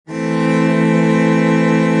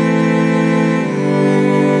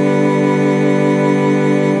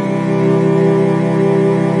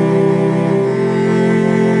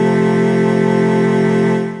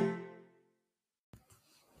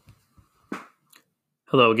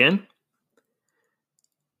Hello again.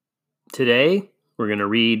 Today, we're going to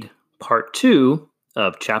read part 2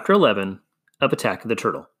 of chapter 11 of Attack of the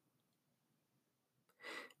Turtle.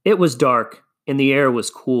 It was dark and the air was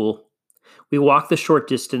cool. We walked the short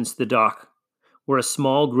distance to the dock, where a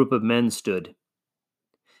small group of men stood.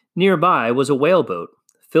 Nearby was a whaleboat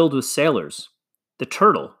filled with sailors. The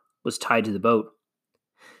turtle was tied to the boat.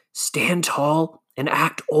 "Stand tall and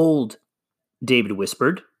act old," David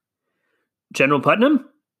whispered. "General Putnam,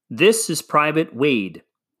 this is Private Wade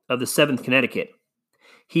of the 7th Connecticut.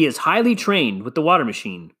 He is highly trained with the water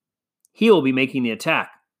machine. He will be making the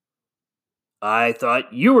attack." "I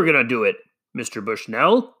thought you were going to do it, Mr.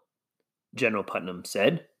 Bushnell," General Putnam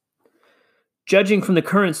said. "Judging from the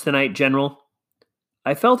currents tonight, General,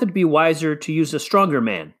 I felt it'd be wiser to use a stronger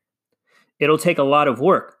man. It'll take a lot of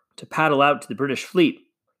work to paddle out to the British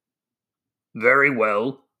fleet." "Very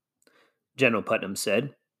well," General Putnam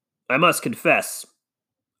said. "I must confess,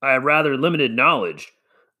 I have rather limited knowledge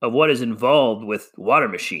of what is involved with water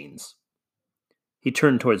machines." He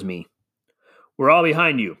turned towards me. "We're all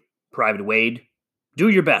behind you, Private Wade. Do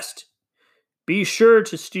your best. Be sure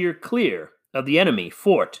to steer clear of the enemy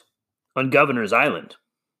fort on Governor's Island."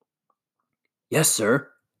 "Yes,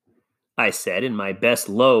 sir," I said in my best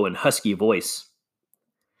low and husky voice.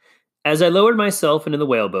 As I lowered myself into the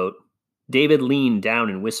whaleboat, David leaned down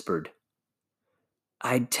and whispered,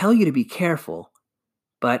 "I'd tell you to be careful,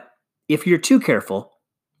 but if you're too careful,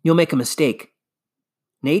 you'll make a mistake.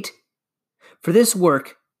 Nate, for this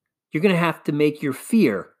work, you're going to have to make your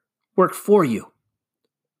fear work for you.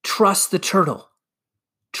 Trust the turtle.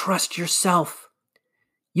 Trust yourself.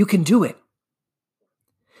 You can do it."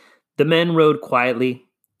 The men rowed quietly.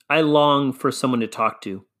 I longed for someone to talk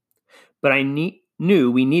to, but I knew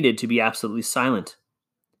we needed to be absolutely silent.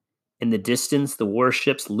 In the distance, the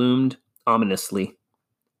warships loomed ominously.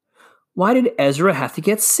 Why did Ezra have to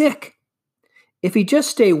get sick? If he'd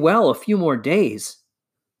just stay well a few more days,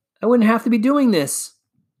 I wouldn't have to be doing this.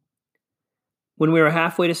 When we were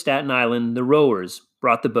halfway to Staten Island, the rowers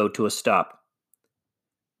brought the boat to a stop.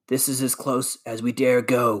 "This is as close as we dare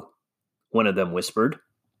go," one of them whispered.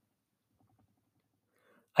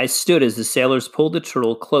 I stood as the sailors pulled the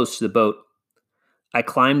turtle close to the boat. I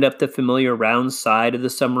climbed up the familiar round side of the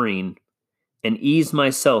submarine and eased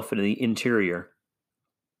myself into the interior.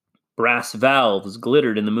 Brass valves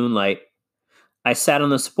glittered in the moonlight. I sat on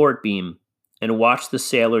the support beam and watched the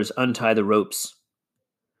sailors untie the ropes.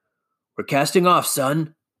 "We're casting off,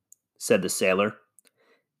 son," said the sailor,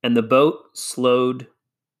 and the boat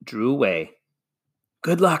drew away.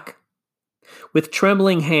 "Good luck." With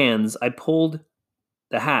trembling hands, I pulled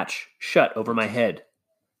the hatch shut over my head.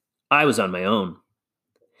 I was on my own.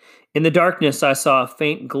 In the darkness, I saw a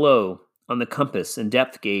faint glow on the compass and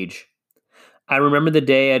depth gauge. I remember the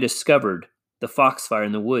day I discovered the foxfire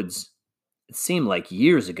in the woods. It seemed like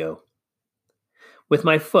years ago. With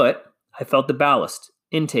my foot, I felt the ballast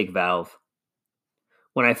intake valve.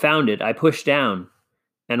 When I found it, I pushed down,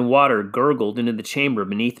 and water gurgled into the chamber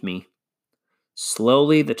beneath me.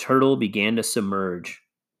 Slowly, the turtle began to submerge.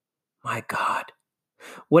 My God,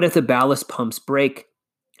 what if the ballast pumps break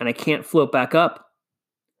and I can't float back up?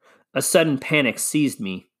 A sudden panic seized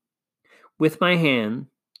me. With my hand,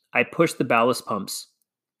 I pushed the ballast pumps,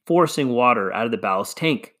 forcing water out of the ballast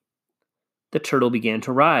tank. The turtle began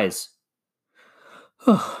to rise.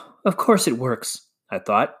 "Oh, of course it works," I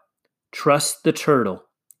thought. "Trust the turtle.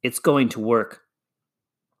 It's going to work."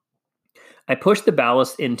 I pushed the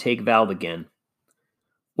ballast intake valve again.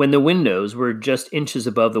 When the windows were just inches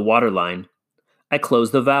above the waterline, I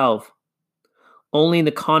closed the valve. Only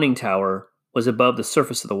the conning tower was above the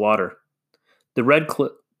surface of the water. The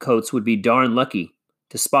redcoats would be darn lucky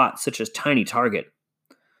to spot such a tiny target.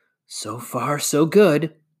 So far, so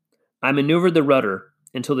good. I maneuvered the rudder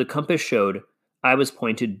until the compass showed I was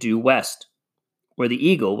pointed due west, where the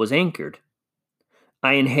Eagle was anchored.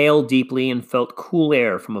 I inhaled deeply and felt cool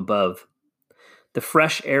air from above. The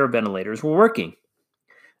fresh air ventilators were working.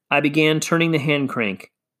 I began turning the hand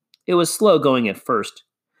crank. It was slow going at first,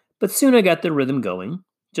 but soon I got the rhythm going,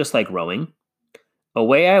 just like rowing.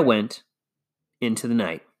 Away I went into the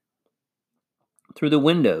night. Through the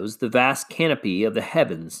windows, the vast canopy of the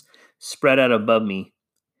heavens spread out above me.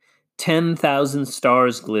 10,000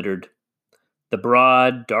 stars glittered. The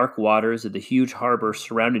broad, dark waters of the huge harbor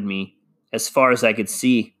surrounded me as far as I could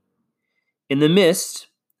see. In the midst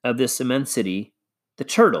of this immensity, the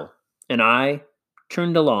turtle and I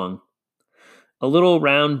turned along. A little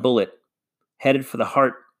round bullet headed for the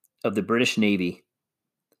heart of the British Navy.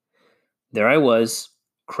 There I was,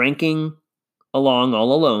 cranking along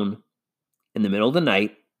all alone, in the middle of the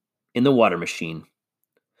night, in the water machine.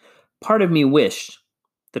 Part of me wished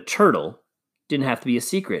The turtle didn't have to be a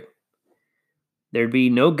secret. There'd be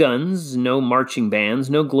no guns, no marching bands,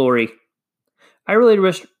 no glory. I really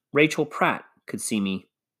wished Rachel Pratt could see me.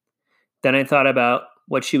 Then I thought about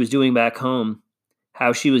what she was doing back home,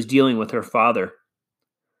 how she was dealing with her father.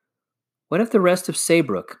 What if the rest of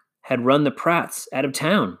Saybrook had run the Pratts out of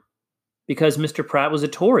town because Mr. Pratt was a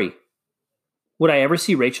Tory? Would I ever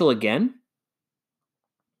see Rachel again?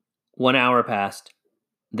 1 hour passed,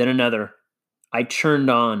 then another. I churned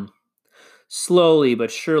on. Slowly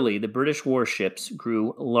but surely, the British warships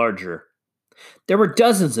grew larger. There were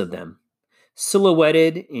dozens of them,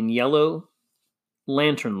 silhouetted in yellow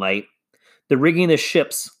lantern light. The rigging of the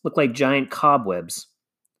ships looked like giant cobwebs.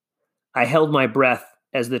 I held my breath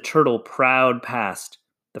as the turtle prowled past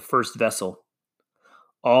the first vessel.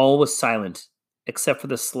 All was silent, except for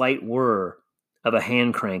the slight whir of a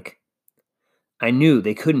hand crank. I knew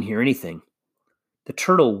they couldn't hear anything. The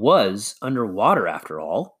turtle was underwater, after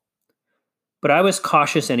all. But I was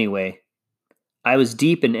cautious anyway. I was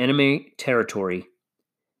deep in enemy territory,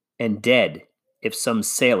 and dead if some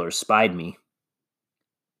sailor spied me.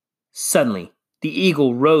 Suddenly, the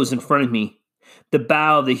Eagle rose in front of me. The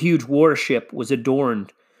bow of the huge warship was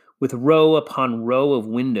adorned with row upon row of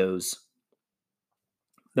windows.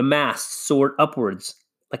 The masts soared upwards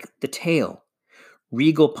like the tail,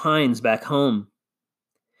 regal pines back home.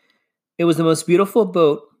 It was the most beautiful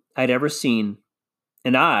boat I'd ever seen,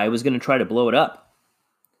 and I was going to try to blow it up.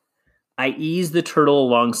 I eased the turtle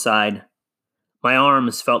alongside. My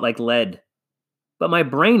arms felt like lead, but my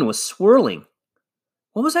brain was swirling.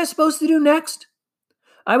 What was I supposed to do next?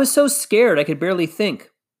 I was so scared I could barely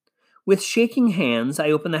think. With shaking hands,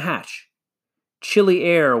 I opened the hatch. Chilly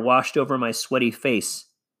air washed over my sweaty face,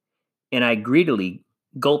 and I greedily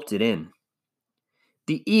gulped it in.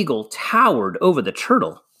 The Eagle towered over the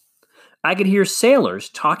turtle. I could hear sailors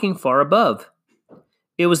talking far above.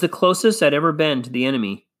 It was the closest I'd ever been to the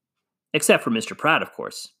enemy, except for Mr. Pratt, of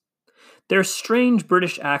course. Their strange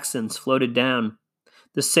British accents floated down.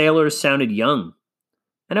 The sailors sounded young,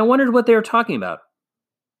 and I wondered what they were talking about.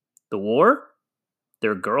 The war?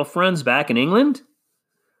 Their girlfriends back in England?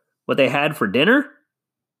 What they had for dinner?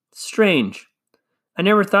 Strange. I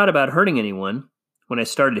never thought about hurting anyone when I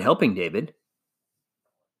started helping David.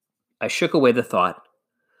 I shook away the thought.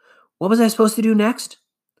 What was I supposed to do next?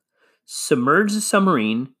 Submerge the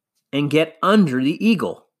submarine and get under the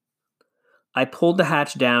Eagle. I pulled the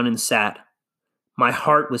hatch down and sat. My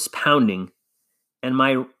heart was pounding, and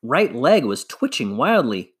my right leg was twitching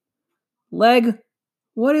wildly. Leg,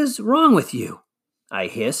 what is wrong with you? I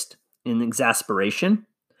hissed in exasperation.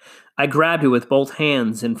 I grabbed it with both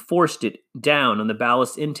hands and forced it down on the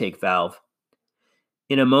ballast intake valve.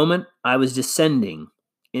 In a moment, I was descending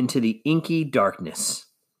into the inky darkness.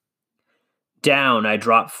 Down I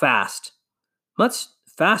dropped fast, much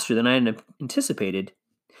faster than I had anticipated.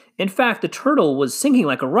 In fact, the turtle was sinking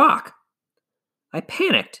like a rock. I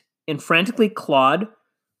panicked and frantically clawed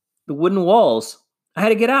the wooden walls. I had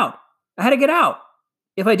to get out. I had to get out.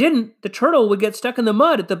 If I didn't, the turtle would get stuck in the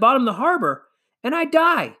mud at the bottom of the harbor, and I'd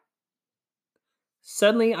die.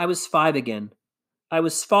 Suddenly, I was 5 again. I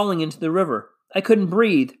was falling into the river. I couldn't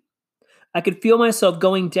breathe. I could feel myself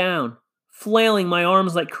going down, flailing my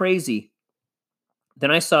arms like crazy.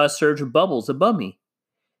 Then I saw a surge of bubbles above me,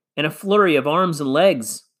 and a flurry of arms and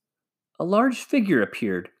legs. A large figure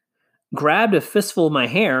appeared, grabbed a fistful of my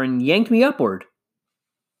hair, and yanked me upward.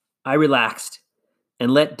 I relaxed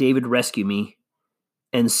and let David rescue me,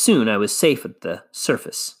 and soon I was safe at the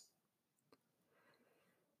surface.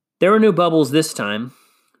 There were no bubbles this time,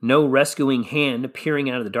 no rescuing hand appearing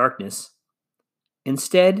out of the darkness.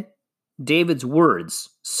 Instead, David's words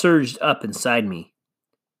surged up inside me.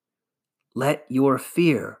 Let your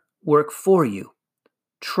fear work for you.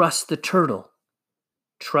 Trust the turtle.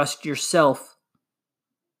 Trust yourself.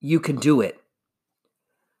 You can do it.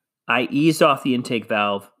 I eased off the intake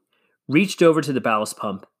valve, reached over to the ballast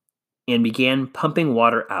pump, and began pumping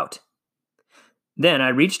water out. Then I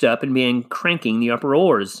reached up and began cranking the upper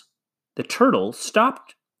oars. The turtle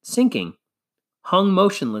stopped sinking, hung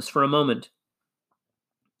motionless for a moment,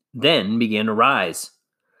 then began to rise.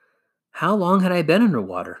 How long had I been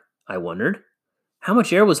underwater? I wondered. How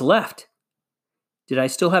much air was left? Did I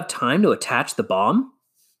still have time to attach the bomb?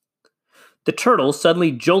 The turtle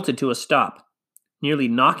suddenly jolted to a stop, nearly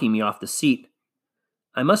knocking me off the seat.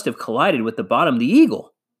 I must have collided with the bottom of the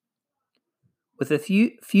Eagle. With a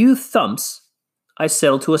few thumps, I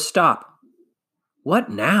settled to a stop. What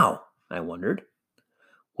now? I wondered.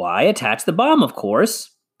 Why, attach the bomb, of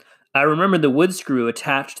course. I remembered the wood screw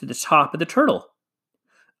attached to the top of the turtle.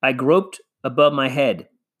 I groped above my head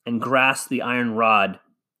and grasped the iron rod.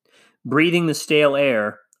 Breathing the stale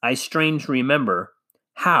air, I strained to remember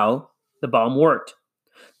how the bomb worked.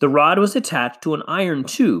 The rod was attached to an iron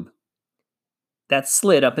tube that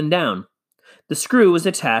slid up and down. The screw was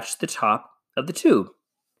attached to the top of the tube.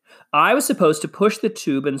 I was supposed to push the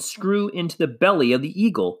tube and screw into the belly of the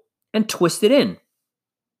eagle and twist it in.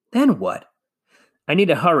 Then what? I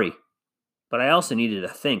needed to hurry, but I also needed to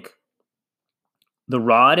think. The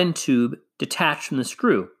rod and tube detached from the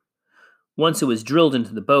screw. Once it was drilled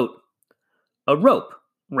into the boat, a rope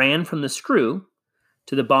ran from the screw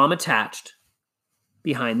to the bomb attached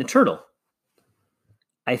behind the turtle.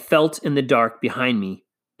 I felt in the dark behind me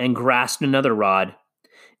and grasped another rod.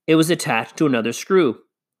 It was attached to another screw.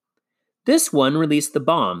 This one released the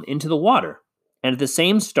bomb into the water, and at the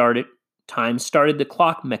same time started the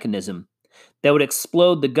clock mechanism that would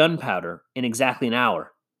explode the gunpowder in exactly an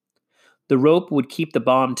hour. The rope would keep the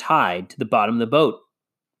bomb tied to the bottom of the boat.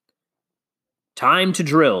 Time to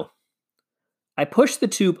drill. I pushed the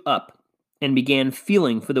tube up and began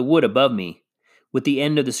feeling for the wood above me with the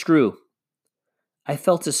end of the screw. I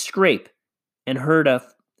felt a scrape and heard a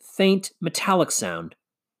faint metallic sound.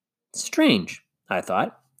 Strange, I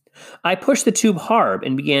thought. I pushed the tube hard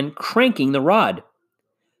and began cranking the rod.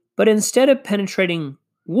 But instead of penetrating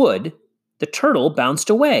wood, the turtle bounced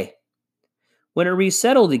away. When it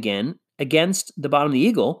resettled again against the bottom of the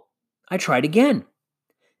eagle, I tried again.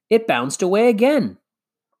 It bounced away again,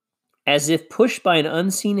 as if pushed by an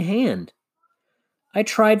unseen hand. I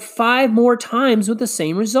tried 5 more times with the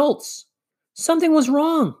same results. Something was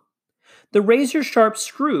wrong. The razor-sharp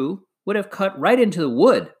screw would have cut right into the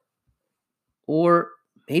wood. Or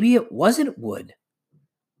maybe it wasn't wood.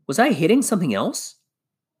 Was I hitting something else?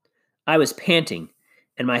 I was panting,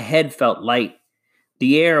 and my head felt light.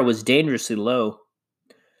 The air was dangerously low.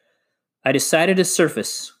 I decided to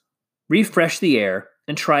surface, refresh the air,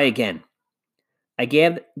 and try again. I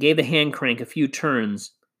gave the hand crank a few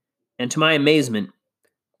turns, and to my amazement,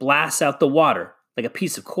 blast out the water like a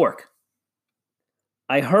piece of cork.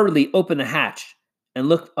 I hurriedly opened the hatch and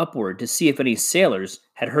looked upward to see if any sailors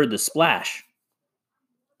had heard the splash.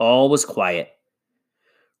 All was quiet.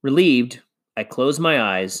 Relieved, I closed my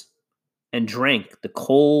eyes and drank the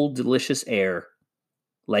cold, delicious air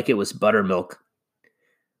like it was buttermilk.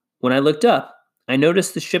 When I looked up, I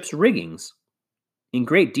noticed the ship's riggings in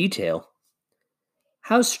great detail.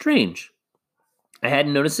 How strange. I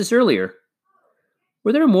hadn't noticed this earlier.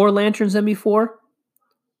 Were there more lanterns than before?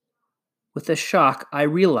 With a shock, I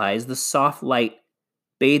realized the soft light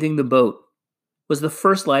bathing the boat was the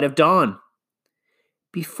first light of dawn.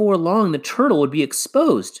 Before long, the turtle would be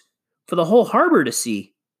exposed for the whole harbor to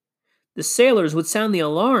see. The sailors would sound the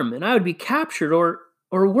alarm, and I would be captured or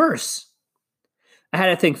worse. I had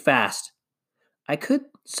to think fast. I could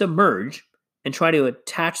submerge and try to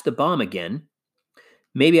attach the bomb again.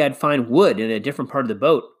 Maybe I'd find wood in a different part of the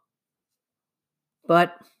boat.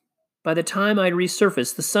 But by the time I'd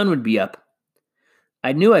resurface, the sun would be up.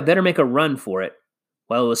 I knew I'd better make a run for it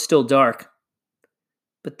while it was still dark.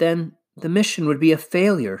 But then the mission would be a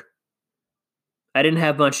failure. I didn't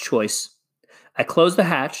have much choice. I closed the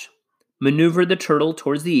hatch, maneuvered the turtle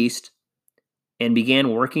towards the east, and began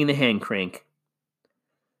working the hand crank.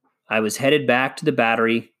 I was headed back to the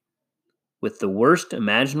battery with the worst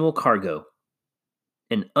imaginable cargo,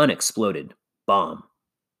 an unexploded bomb.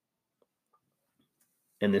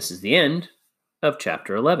 And this is the end of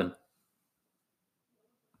chapter 11.